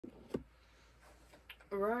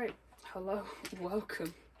Right, hello,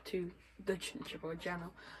 welcome to the Gingerboy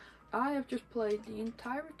channel. I have just played the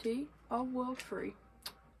entirety of World 3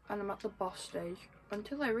 and I'm at the boss stage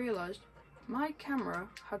until I realised my camera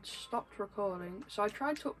had stopped recording, so I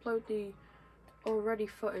tried to upload the already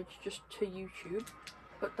footage just to YouTube,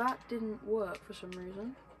 but that didn't work for some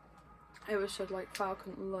reason. It was said like file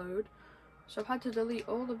couldn't load, so I've had to delete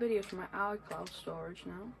all the videos from my iCloud storage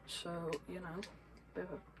now, so you know, bit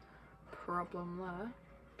of a problem there.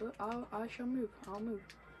 But I shall move.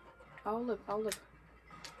 I'll live.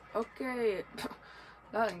 Okay.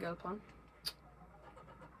 That didn't go to plan.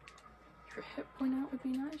 Your hit point out would be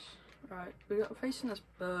nice. Right, we're facing this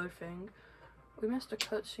bird thing. We missed a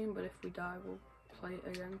cutscene, but if we die, we'll play it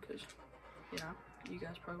again because, you know, you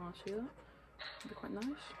guys probably want to see that. It'd be quite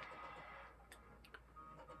nice.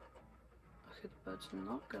 Okay, the bird's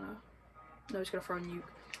not gonna. No, he's gonna throw a nuke.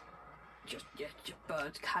 Just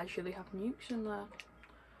birds casually have nukes in their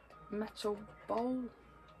metal bowl.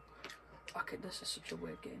 Okay, this is such a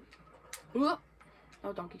weird game. Oh,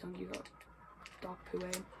 Donkey Kong, you got dog poo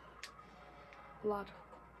aim. Lad.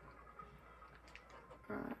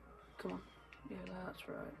 Alright, come on. Yeah, that's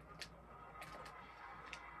right.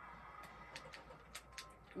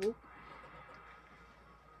 Whoop.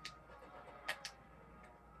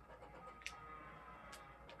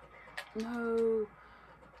 No.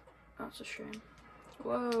 That's a shame.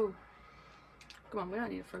 Whoa. Come on, we don't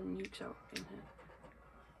need to throw nukes out in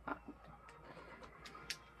here.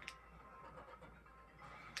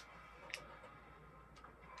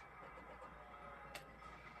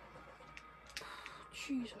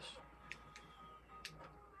 Jesus.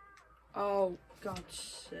 Oh,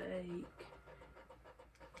 God's sake.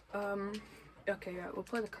 Okay, yeah, we'll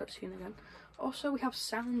play the cutscene again. Also, we have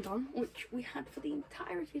sound on, which we had for the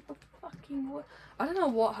entirety of the fucking world. I don't know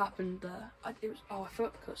what happened there. I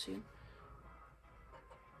forgot the cutscene.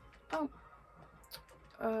 Oh.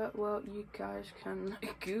 Well, you guys can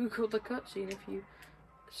Google the cutscene if you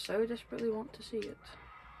so desperately want to see it.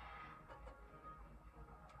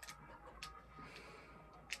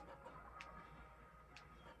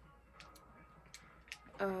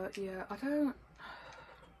 Yeah, I don't.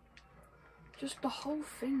 Just the whole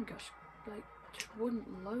thing just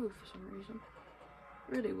wouldn't load for some reason.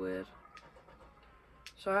 Really weird.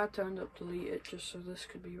 So I turned up delete it just so this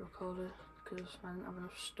could be recorded because I didn't have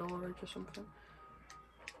enough storage or something.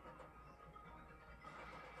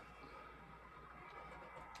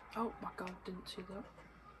 Oh my god, didn't see that.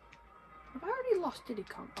 Have I already lost Diddy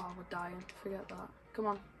Kong? Oh, we're dying. Forget that. Come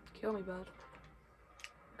on, kill me, bird.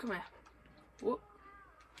 Come here. Whoop.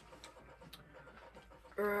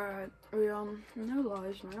 Right, we're on no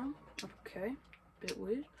lives now. Okay, bit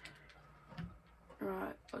weird.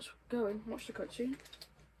 Right, let's go in. Watch the cutscene.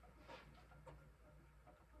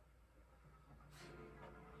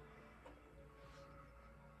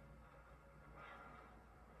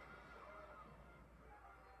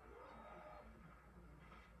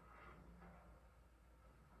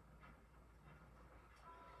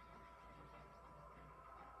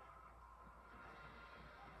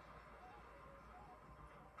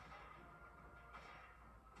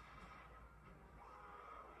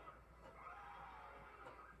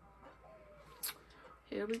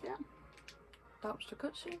 Here we go. That was the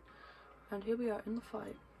cutscene, and here we are in the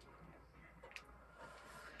fight.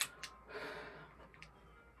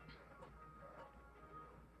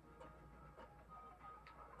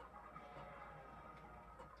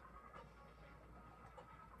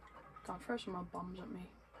 Don't throw some more bombs at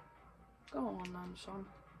me. Go on then, son.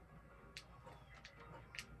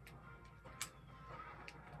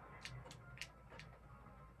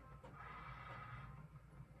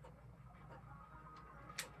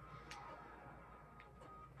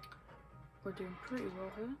 We're doing pretty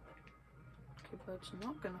well here. Okay, bird's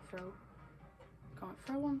not gonna throw. Can't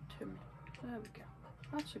throw one to me. There we go.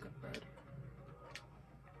 That's a good bird.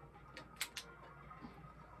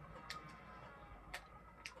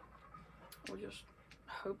 We'll just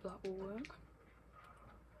hope that will work.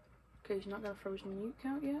 Okay, he's not gonna throw his nuke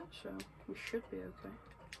out yet, so we should be okay.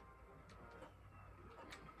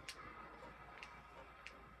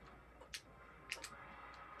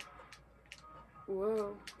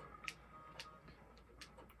 Whoa.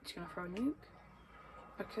 He's gonna throw a nuke.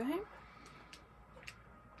 Okay.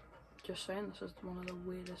 Just saying, this is one of the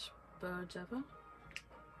weirdest birds ever.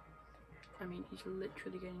 I mean, he's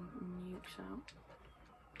literally getting nukes out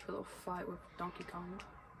for a little fight with Donkey Kong.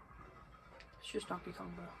 It's just Donkey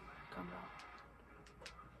Kong, bro. Calm down.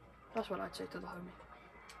 That's what I'd say to the homie.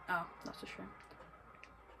 Oh, that's a shame.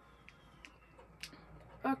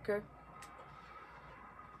 Okay.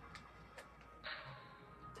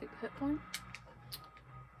 Take the hit point.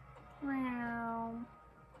 Meow.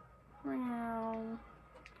 Meow.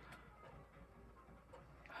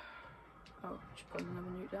 Oh, just put another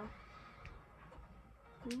nuke down.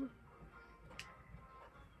 Ooh.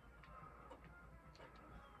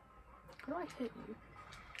 How do I hit you?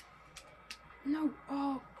 No!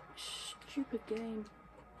 Oh, stupid game.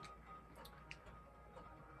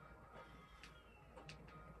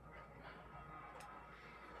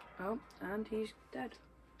 Oh, and he's dead.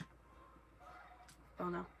 Oh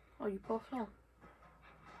no. Oh, you poor fell.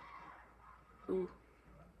 Ooh.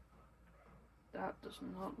 That does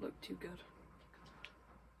not look too good.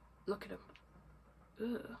 Look at him.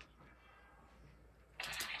 Ugh.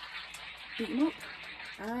 Beat him up.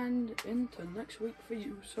 And into next week for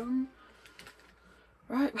you, son.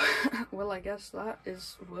 Right, well I guess that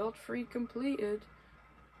is World 3 completed.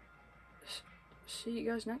 See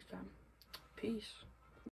you guys next time. Peace.